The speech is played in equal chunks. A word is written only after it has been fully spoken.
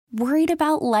Worried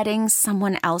about letting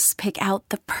someone else pick out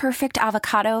the perfect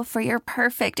avocado for your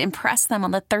perfect impress them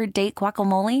on the third date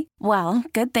guacamole? Well,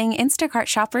 good thing Instacart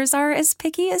shoppers are as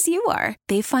picky as you are.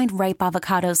 They find ripe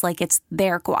avocados like it's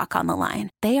their guac on the line.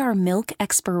 They are milk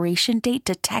expiration date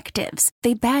detectives.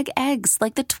 They bag eggs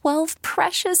like the 12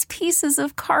 precious pieces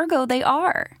of cargo they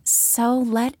are. So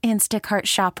let Instacart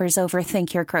shoppers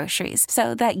overthink your groceries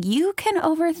so that you can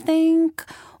overthink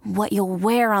what you'll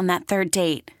wear on that third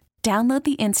date. Download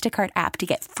the Instacart app to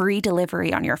get free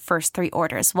delivery on your first 3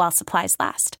 orders while supplies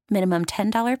last. Minimum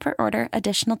 $10 per order.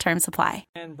 Additional terms apply.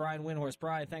 And Brian Windhorst.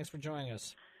 Brian, thanks for joining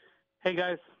us. Hey,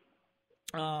 guys.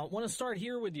 Want to start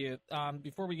here with you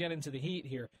before we get into the Heat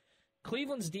here.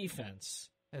 Cleveland's defense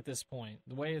at this point,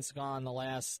 the way it's gone the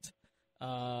last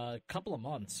couple of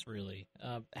months, really.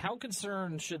 How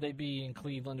concerned should they be in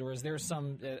Cleveland, or is there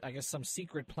some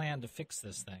secret plan to fix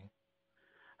this thing?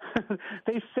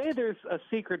 They say there's a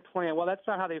secret plan. Well, that's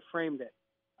not how they framed it.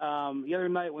 The other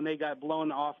night when they got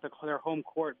blown off their home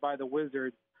court by the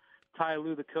Wizards, Ty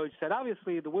Lue, the coach, said,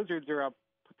 obviously the Wizards are a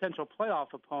potential playoff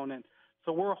opponent,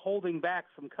 so we're holding back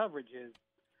some coverages.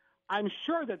 I'm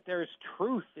sure that there's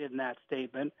truth in that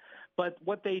statement, but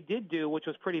what they did do, which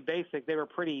was pretty basic, they were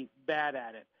pretty bad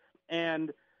at it.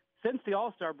 And since the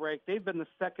All-Star break, they've been the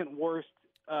second worst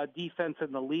defense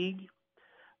in the league,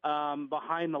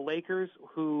 behind the Lakers,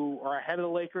 who are ahead of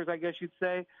the Lakers, I guess you'd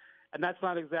say. And that's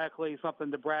not exactly something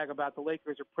to brag about. The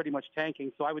Lakers are pretty much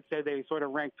tanking, so I would say they sort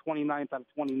of ranked 29th out of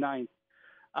 29th.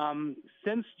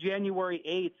 Since January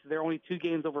 8th, they're only 2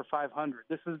 games over 500.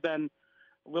 This has been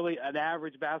really an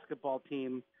average basketball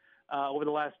team over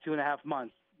the last 2.5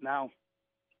 months. Now,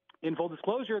 in full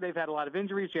disclosure, they've had a lot of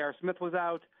injuries. J.R. Smith was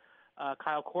out.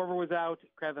 Kyle Korver was out.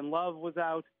 Kevin Love was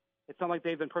out. It's not like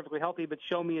they've been perfectly healthy, but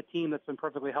show me a team that's been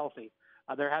perfectly healthy.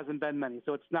 There hasn't been many,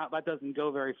 so that doesn't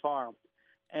go very far.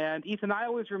 And, Ethan, I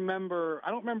always remember – I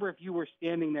don't remember if you were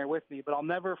standing there with me, but I'll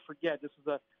never forget. This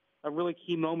was a really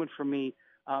key moment for me.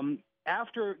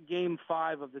 After Game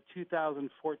 5 of the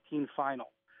 2014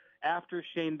 final, after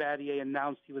Shane Battier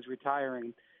announced he was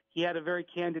retiring, he had a very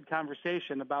candid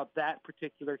conversation about that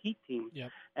particular Heat team. Yep.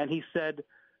 And he said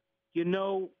 –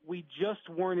 we just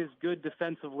weren't as good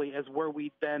defensively as where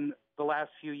we've been the last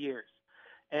few years.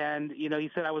 And, he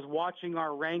said, I was watching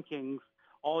our rankings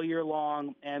all year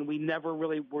long, and we never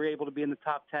really were able to be in the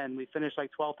top 10. We finished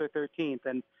like 12th or 13th,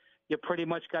 and you pretty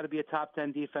much got to be a top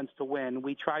 10 defense to win.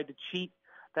 We tried to cheat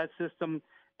that system,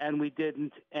 and we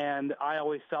didn't, and I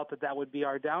always felt that would be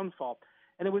our downfall.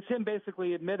 And it was him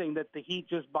basically admitting that the Heat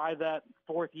just by that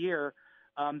 4th year –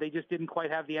 they just didn't quite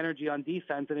have the energy on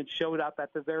defense, and it showed up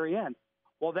at the very end.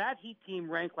 Well, that Heat team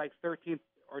ranked like 13th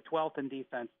or 12th in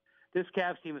defense. This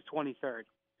Cavs team is 23rd.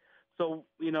 So,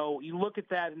 you look at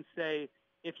that and say,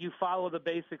 if you follow the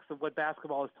basics of what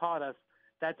basketball has taught us,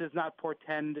 that does not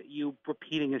portend you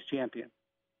repeating as champion.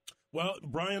 Well,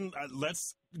 Brian,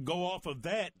 let's go off of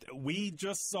that. We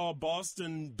just saw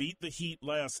Boston beat the Heat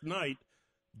last night.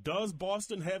 Does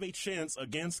Boston have a chance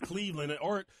against Cleveland,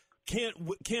 or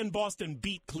can Boston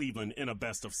beat Cleveland in a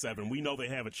best of 7? We know they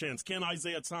have a chance. Can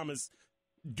Isaiah Thomas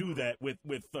do that with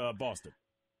Boston?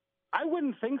 I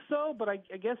wouldn't think so, but I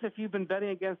guess if you've been betting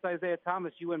against Isaiah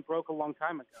Thomas, you went broke a long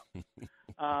time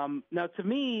ago. Now, to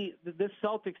me, this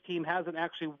Celtics team hasn't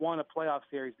actually won a playoff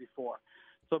series before.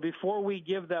 So before we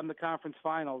give them the conference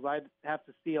finals, I'd have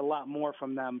to see a lot more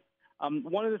from them.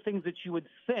 One of the things that you would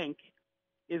think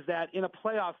is that in a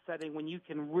playoff setting, when you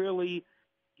can really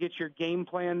get your game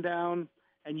plan down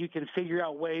and you can figure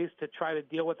out ways to try to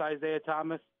deal with Isaiah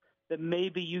Thomas, that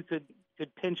maybe you could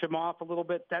pinch him off a little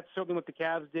bit. That's certainly what the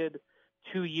Cavs did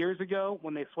 2 years ago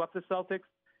when they swept the Celtics.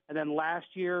 And then last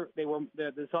year the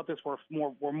Celtics were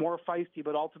more feisty,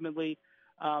 but ultimately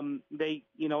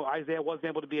Isaiah wasn't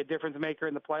able to be a difference maker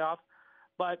in the playoffs.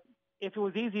 But if it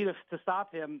was easy to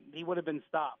stop him, he would have been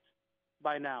stopped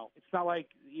by now. It's not like,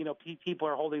 people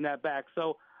are holding that back.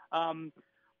 So,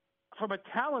 from a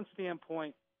talent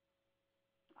standpoint,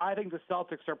 I think the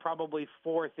Celtics are probably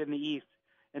 4th in the East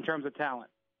in terms of talent.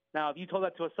 Now, if you told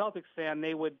that to a Celtics fan,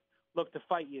 they would look to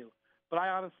fight you. But I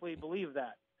honestly believe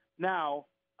that. Now,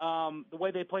 the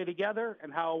way they play together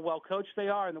and how well coached they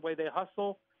are and the way they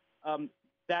hustle,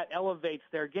 that elevates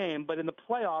their game. But in the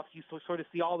playoffs, you sort of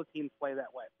see all the teams play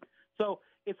that way. So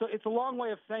it's a long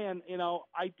way of saying,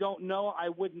 I don't know. I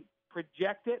wouldn't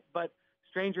project it, but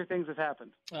stranger things have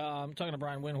happened. I'm talking to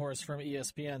Brian Windhorst from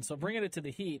ESPN. So bringing it to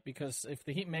the Heat, because if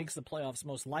the Heat makes the playoffs,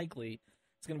 most likely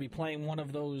it's going to be playing one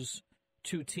of those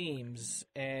 2 teams.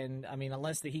 And,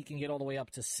 unless the Heat can get all the way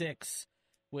up to 6,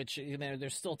 which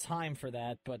there's still time for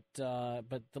that, but the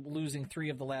losing 3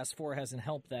 of the last 4 hasn't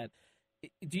helped that.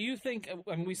 Do you think,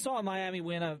 I mean, we saw Miami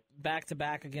win a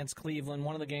back-to-back against Cleveland,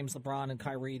 one of the games LeBron and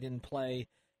Kyrie didn't play.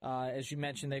 As you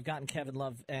mentioned, they've gotten Kevin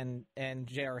Love and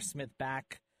J.R. Smith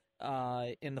back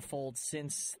in the fold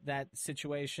since that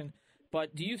situation.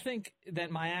 But do you think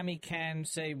that Miami can,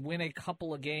 say, win a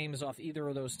couple of games off either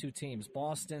of those two teams,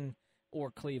 Boston or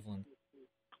Cleveland?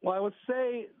 Well, I would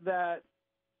say that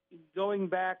going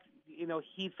back,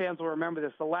 Heat fans will remember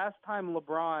this. The last time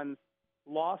LeBron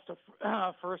lost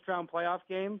a first-round playoff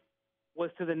game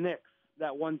was to the Knicks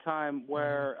that one time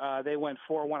where they went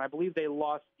 4-1. I believe they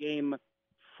lost game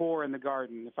 4 in the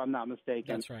Garden, if I'm not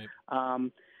mistaken. That's right.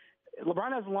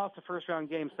 LeBron hasn't lost a first-round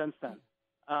game since then.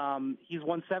 He's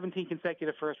won 17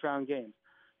 consecutive first-round games.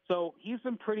 So he's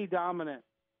been pretty dominant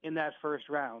in that first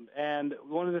round. And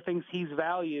one of the things he's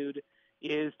valued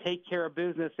is take care of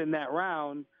business in that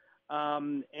round,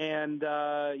 and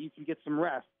you can get some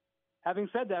rest. Having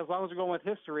said that, as long as we're going with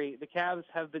history, the Cavs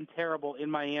have been terrible in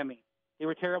Miami. They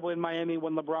were terrible in Miami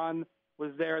when LeBron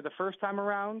was there the first time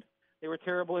around. They were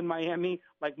terrible in Miami,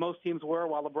 like most teams were,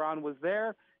 while LeBron was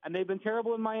there. And they've been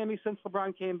terrible in Miami since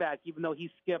LeBron came back, even though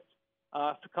he skipped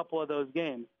a couple of those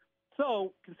games.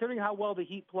 So, considering how well the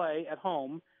Heat play at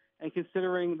home, and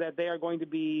considering that they are going to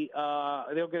be,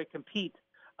 they're going to compete,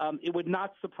 it would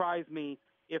not surprise me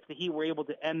if the Heat were able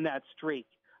to end that streak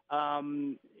of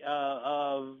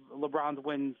LeBron's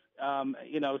wins.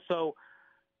 So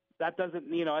that doesn't,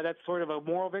 that's sort of a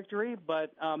moral victory.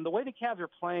 But the way the Cavs are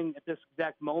playing at this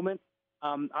exact moment,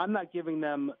 I'm not giving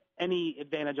them any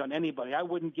advantage on anybody. I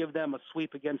wouldn't give them a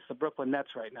sweep against the Brooklyn Nets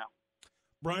right now.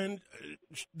 Brian,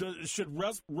 should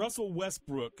Russell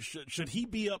Westbrook, should he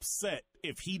be upset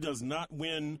if he does not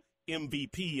win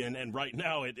MVP? And right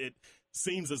now it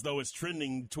seems as though it's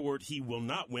trending toward he will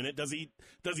not win it. Does he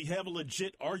have a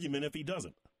legit argument if he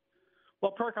doesn't?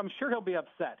 Well, Perk, I'm sure he'll be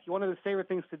upset. One of his favorite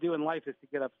things to do in life is to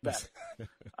get upset.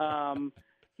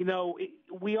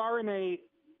 We are in a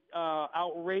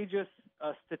outrageous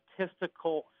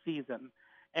statistical season,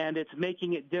 and it's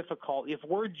making it difficult. If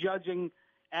we're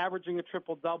averaging a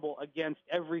triple-double against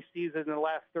every season in the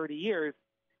last 30 years,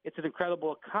 it's an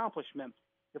incredible accomplishment.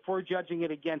 If we're judging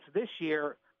it against this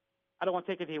year, I don't want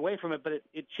to take anything away from it, but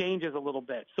it changes a little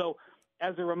bit. So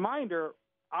as a reminder,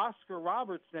 Oscar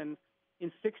Robertson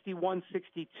in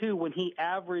 61-62, when he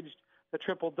averaged the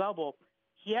triple-double,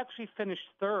 he actually finished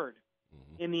third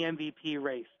in the MVP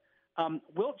race.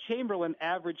 Wilt Chamberlain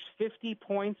averaged 50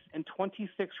 points and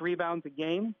 26 rebounds a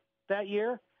game that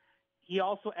year. He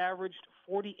also averaged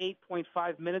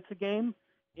 48.5 minutes a game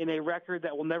in a record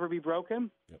that will never be broken.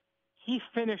 Yep. He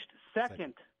finished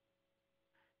second.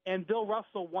 And Bill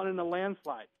Russell won in a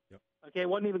landslide. Yep. Okay, it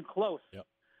wasn't even close. Yep.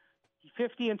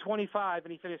 50 and 25,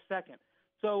 and he finished second.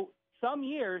 So some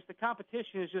years the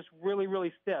competition is just really,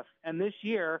 really stiff. And this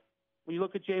year, when you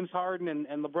look at James Harden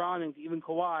and LeBron and even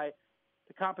Kawhi,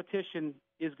 the competition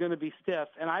is going to be stiff.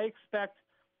 And I expect,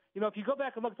 if you go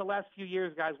back and look at the last few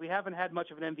years, guys, we haven't had much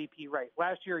of an MVP race.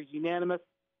 Last year, it was unanimous.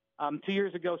 2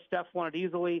 years ago, Steph won it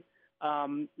easily.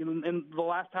 And the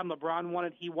last time LeBron won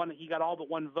it. He got all but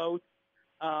one vote.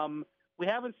 We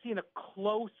haven't seen a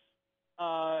close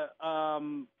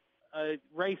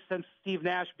race since Steve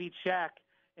Nash beat Shaq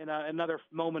in another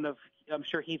moment of, I'm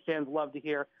sure Heat fans love to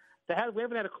hear. We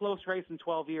haven't had a close race in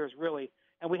 12 years, really.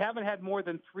 And we haven't had more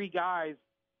than 3 guys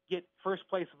get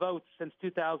first-place votes since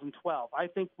 2012. I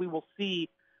think we will see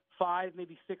 5,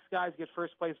 maybe 6 guys get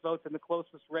first-place votes in the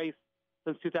closest race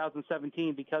since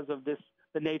 2017 because of this,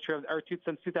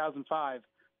 since 2005.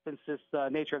 Since this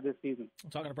nature of this season. I'm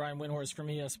talking to Brian Windhorst from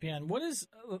ESPN. What is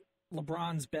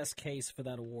LeBron's best case for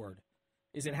that award?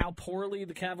 Is it how poorly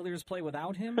the Cavaliers play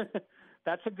without him?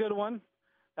 That's a good one.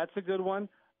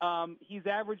 He's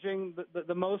averaging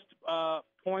the most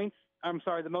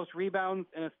the most rebounds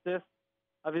and assists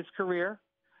of his career.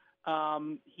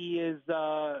 He's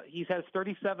has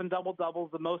 37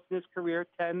 double-doubles, the most in his career,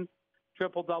 10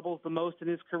 triple-doubles, the most in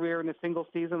his career in a single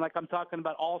season. Like I'm talking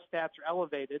about, all stats are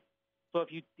elevated. So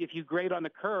if you grade on the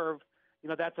curve,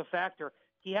 that's a factor.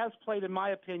 He has played, in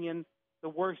my opinion, the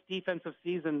worst defensive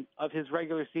season of his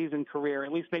regular season career,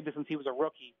 at least maybe since he was a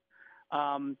rookie.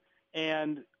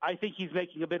 And I think he's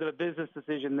making a bit of a business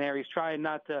decision there. He's trying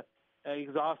not to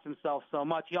exhaust himself so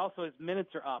much. His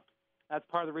minutes are up. That's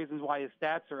part of the reasons why his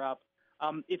stats are up.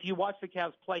 If you watch the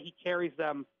Cavs play, he carries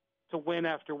them to win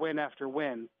after win after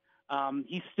win.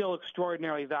 He's still an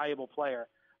extraordinarily valuable player.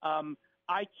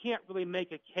 I can't really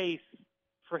make a case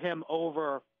for him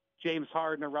over James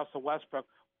Harden or Russell Westbrook.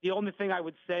 The only thing I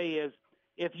would say is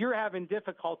if you're having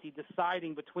difficulty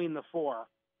deciding between the 4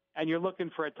 and you're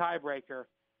looking for a tiebreaker,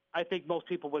 I think most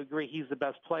people would agree he's the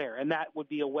best player, and that would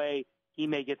be a way he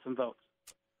may get some votes.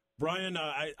 Brian,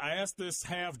 I asked this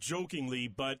half jokingly,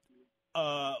 but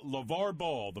LeVar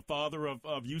Ball, the father of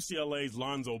UCLA's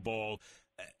Lonzo Ball,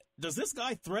 does this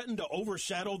guy threaten to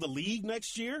overshadow the league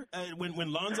next year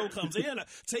when Lonzo comes in,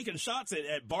 taking shots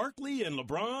at Barkley and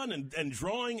LeBron and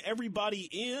drawing everybody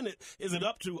in? Is it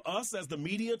up to us as the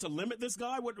media to limit this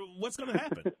guy? What's going to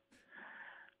happen?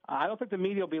 I don't think the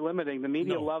media will be limiting. The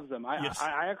media loves him. Yes.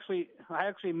 I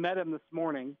actually met him this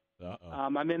morning.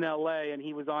 I'm in L.A., and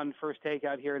he was on First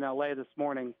Takeout here in L.A. this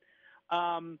morning.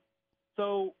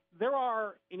 So there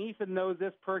are, and Ethan knows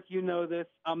this, Perk, you know this,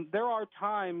 there are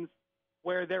times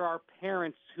where there are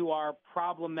parents who are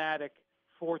problematic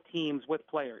for teams with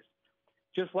players.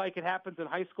 Just like it happens in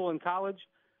high school and college,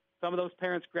 some of those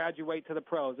parents graduate to the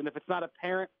pros. And if it's not a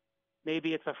parent,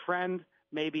 maybe it's a friend,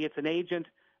 maybe it's an agent.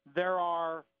 There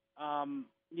are,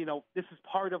 this is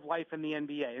part of life in the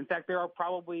NBA. In fact, there are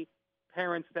probably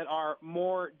parents that are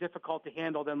more difficult to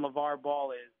handle than LeVar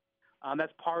Ball is.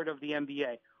 That's part of the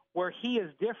NBA. Where he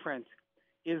is different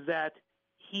is that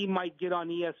he might get on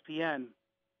ESPN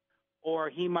or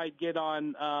he might get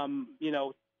on,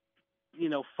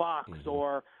 Fox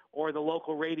or the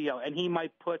local radio, and he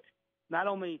might put not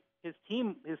only his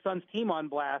son's team on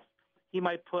blast, he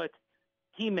might put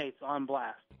teammates on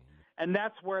blast. And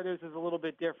that's where this is a little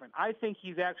bit different. I think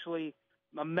he's actually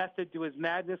a method to his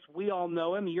madness. We all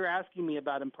know him. You're asking me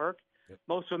about him, Perk. Yep.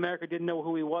 Most of America didn't know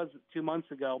who he was 2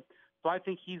 months ago. So I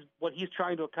think what he's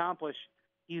trying to accomplish,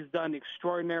 he's done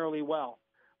extraordinarily well.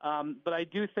 But I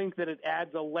do think that it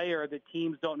adds a layer that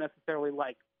teams don't necessarily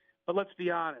like. But let's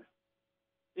be honest.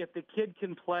 If the kid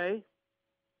can play,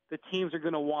 the teams are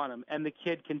going to want him, and the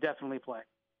kid can definitely play.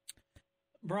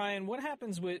 Brian, what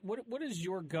happens with what is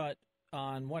your gut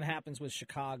on what happens with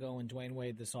Chicago and Dwayne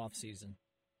Wade this offseason?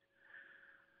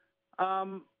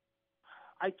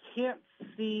 I can't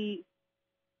see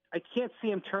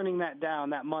him turning that down,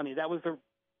 that money. That was the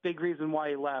big reason why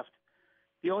he left.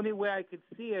 The only way I could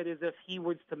see it is if he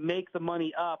was to make the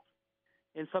money up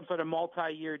in some sort of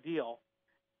multi-year deal.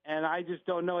 And I just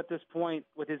don't know at this point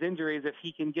with his injuries if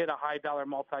he can get a high-dollar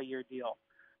multi-year deal.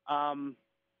 I've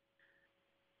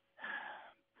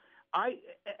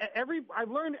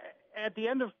learned at the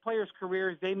end of players'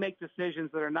 careers, they make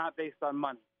decisions that are not based on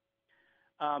money.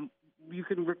 You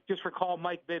can just recall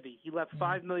Mike Bibby. He left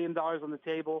 $5 million on the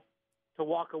table to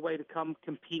walk away to come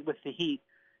compete with the Heat.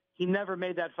 He never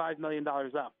made that $5 million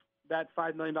up. That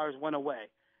 $5 million went away.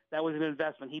 That was an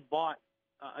investment. He bought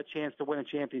a chance to win a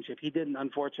championship. He didn't,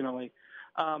 unfortunately.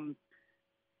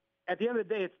 At the end of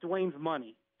the day, it's Dwayne's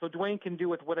money. So Dwayne can do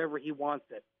with whatever he wants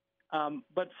it.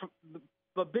 But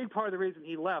a big part of the reason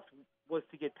he left was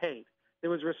to get paid. There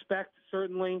was respect,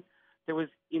 certainly. There was,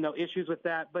 issues with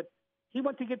that. But he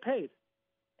went to get paid.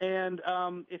 And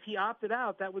if he opted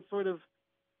out, that would sort of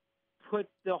put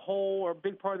the whole or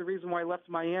big part of the reason why he left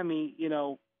Miami,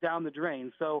 down the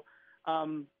drain. So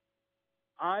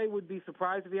I would be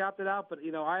surprised if he opted out, but,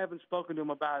 I haven't spoken to him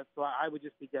about it, so I would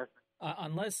just be guessing.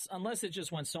 Unless it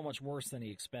just went so much worse than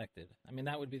he expected. I mean,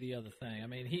 that would be the other thing. I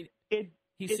mean, it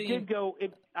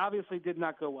obviously did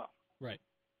not go well. Right.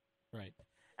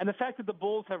 And the fact that the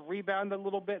Bulls have rebounded a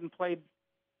little bit and played,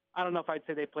 I don't know if I'd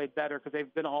say they played better because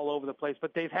they've been all over the place,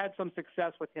 but they've had some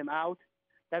success with him out.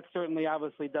 That certainly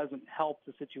obviously doesn't help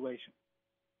the situation.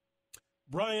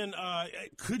 Brian,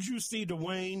 could you see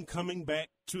Dwayne coming back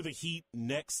to the Heat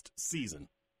next season?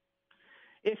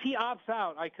 If he opts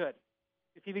out, I could.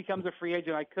 If he becomes a free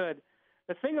agent, I could.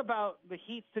 The thing about the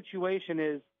Heat situation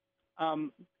is,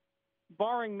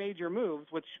 barring major moves,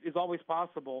 which is always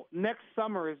possible, next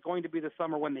summer is going to be the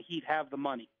summer when the Heat have the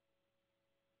money.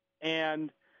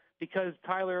 And because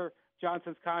Tyler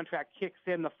Johnson's contract kicks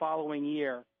in the following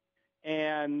year,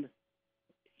 and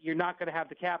you're not going to have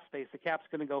the cap space. The cap's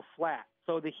going to go flat.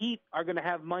 So the Heat are going to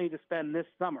have money to spend this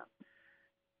summer.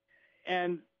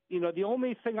 And, the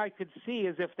only thing I could see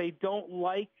is if they don't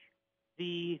like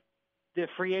the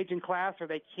free agent class or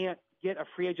they can't get a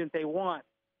free agent they want,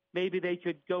 maybe they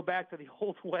could go back to the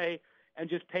old way and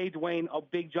just pay Dwayne a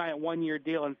big, giant one-year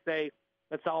deal and say,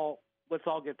 let's all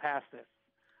get past this.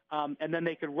 And then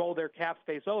they could roll their cap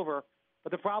space over.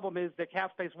 But the problem is the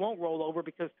cap space won't roll over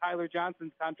because Tyler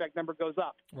Johnson's contract number goes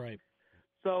up. Right.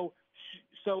 So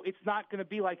it's not going to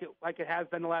be like it has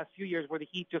been the last few years where the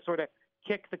Heat just sort of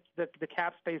kick the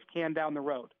cap space can down the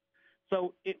road.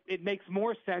 So it makes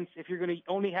more sense if you're going to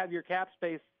only have your cap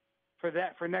space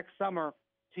for next summer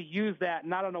to use that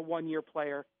not on a one-year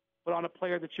player, but on a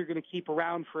player that you're going to keep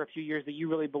around for a few years that you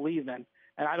really believe in.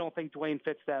 And I don't think Dwayne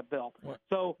fits that bill. What?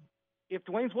 So if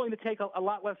Dwayne's willing to take a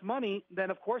lot less money, then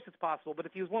of course it's possible. But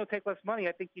if he was willing to take less money,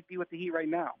 I think he'd be with the Heat right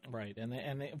now. Right, and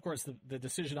of course the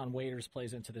decision on waiters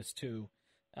plays into this too.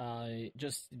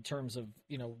 just in terms of,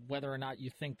 whether or not you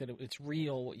think that it's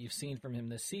real what you've seen from him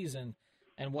this season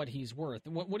and what he's worth.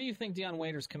 What do you think Dion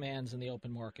Waiters commands in the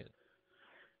open market?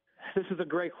 This is a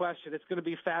great question. It's going to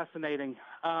be fascinating.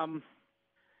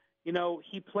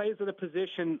 He plays at a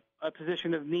position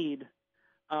of need,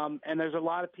 and there's a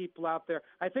lot of people out there.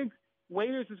 I think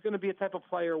Waiters is going to be a type of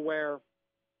player where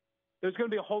there's going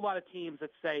to be a whole lot of teams that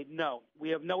say, no, we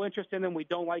have no interest in him. We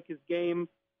don't like his game.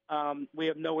 We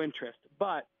have no interest.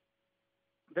 But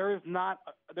there is not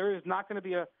going to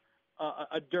be a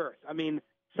dearth. I mean,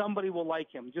 somebody will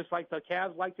like him, just like the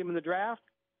Cavs liked him in the draft,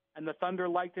 and the Thunder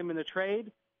liked him in the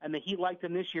trade, and the Heat liked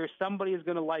him this year. Somebody is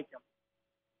going to like him.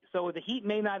 So the Heat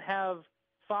may not have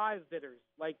 5 bidders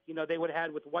like they would have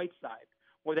had with Whiteside,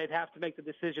 where they'd have to make the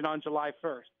decision on July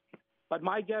 1st. But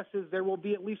my guess is there will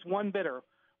be at least one bidder,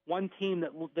 one team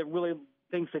that really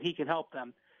thinks that he can help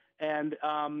them, and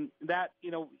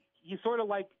he's sort of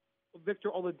like Victor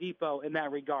Oladipo in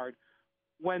that regard.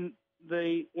 When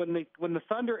the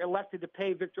Thunder elected to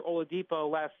pay Victor Oladipo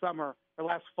last summer or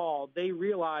last fall, they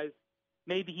realized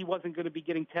maybe he wasn't going to be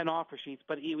getting 10 offer sheets,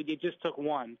 but it just took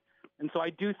one. And so I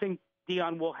do think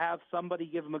Dion will have somebody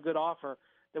give him a good offer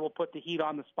that will put the Heat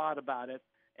on the spot about it.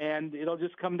 And it'll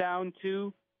just come down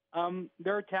to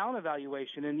their talent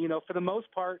evaluation. And, for the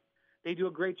most part, they do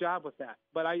a great job with that.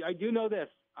 But I do know this.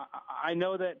 I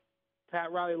know that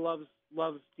Pat Riley loves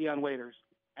Dion Waiters.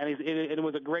 And it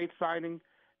was a great signing.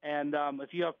 And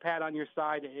if you have Pat on your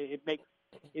side,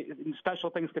 special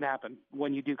things can happen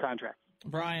when you do contracts.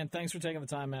 Brian, thanks for taking the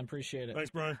time, man. Appreciate it. Thanks,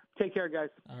 Brian. Take care, guys.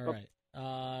 All right.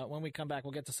 When we come back,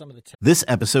 we'll get to some of the This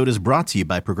episode is brought to you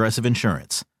by Progressive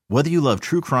Insurance. Whether you love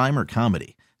true crime or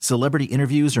comedy, celebrity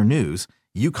interviews or news,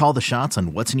 you call the shots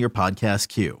on what's in your podcast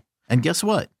queue. And guess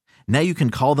what? Now you can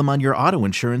call them on your auto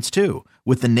insurance too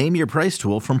with the Name Your Price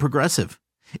tool from Progressive.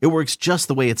 It works just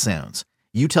the way it sounds.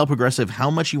 You tell Progressive how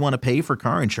much you want to pay for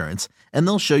car insurance, and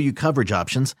they'll show you coverage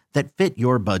options that fit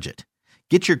your budget.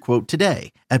 Get your quote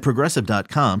today at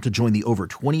Progressive.com to join the over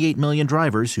 28 million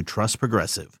drivers who trust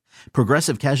Progressive.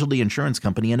 Progressive Casualty Insurance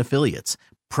Company and Affiliates.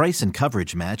 Price and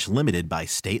coverage match limited by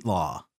state law.